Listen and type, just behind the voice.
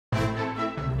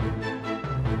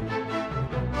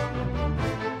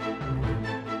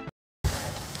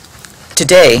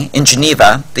Today, in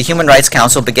Geneva, the Human Rights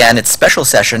Council began its special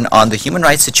session on the human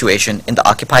rights situation in the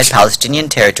occupied Palestinian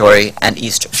territory and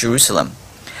East Jerusalem.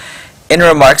 In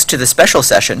remarks to the special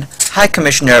session, High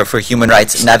Commissioner for Human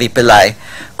Rights Navi Pillay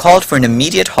called for an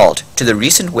immediate halt to the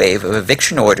recent wave of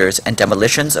eviction orders and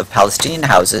demolitions of Palestinian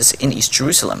houses in East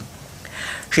Jerusalem.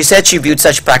 She said she viewed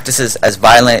such practices as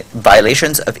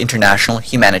violations of international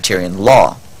humanitarian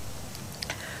law.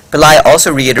 Pillay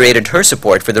also reiterated her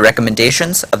support for the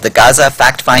recommendations of the Gaza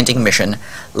fact-finding mission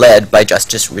led by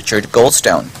Justice Richard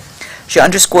Goldstone. She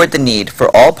underscored the need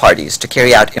for all parties to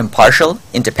carry out impartial,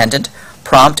 independent,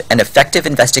 prompt, and effective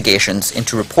investigations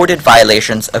into reported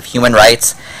violations of human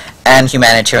rights and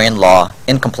humanitarian law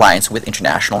in compliance with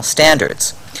international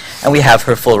standards. And we have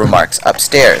her full remarks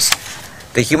upstairs.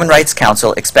 The Human Rights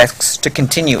Council expects to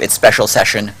continue its special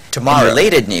session tomorrow. In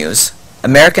related news,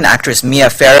 American actress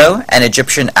Mia Farrow and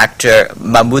Egyptian actor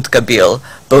Mahmoud Kabil,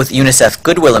 both UNICEF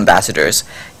Goodwill ambassadors,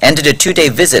 ended a 2-day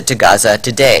visit to Gaza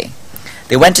today.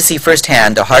 They went to see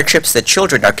firsthand the hardships that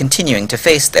children are continuing to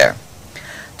face there.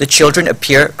 The children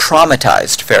appear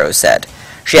traumatized, Farrow said.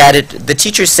 She added, "The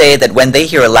teachers say that when they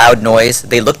hear a loud noise,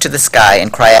 they look to the sky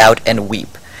and cry out and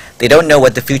weep. They don't know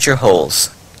what the future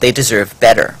holds. They deserve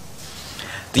better."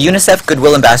 The UNICEF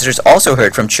Goodwill ambassadors also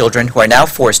heard from children who are now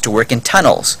forced to work in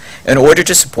tunnels in order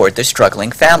to support their struggling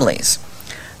families.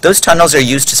 Those tunnels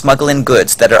are used to smuggle in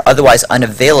goods that are otherwise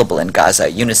unavailable in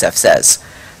Gaza, UNICEF says.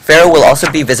 Farrow will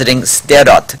also be visiting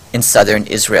Sderot in southern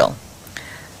Israel.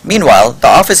 Meanwhile, the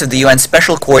Office of the UN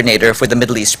Special Coordinator for the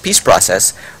Middle East Peace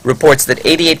Process reports that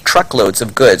 88 truckloads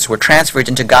of goods were transferred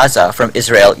into Gaza from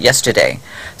Israel yesterday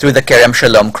through the Kerem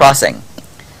Shalom crossing.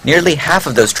 Nearly half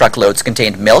of those truckloads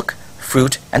contained milk,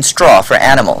 fruit, and straw for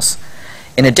animals.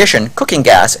 In addition, cooking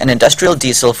gas and industrial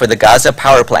diesel for the Gaza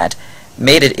power plant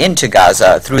made it into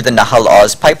Gaza through the Nahal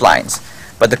Oz pipelines,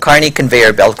 but the Karni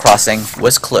conveyor belt crossing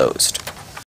was closed.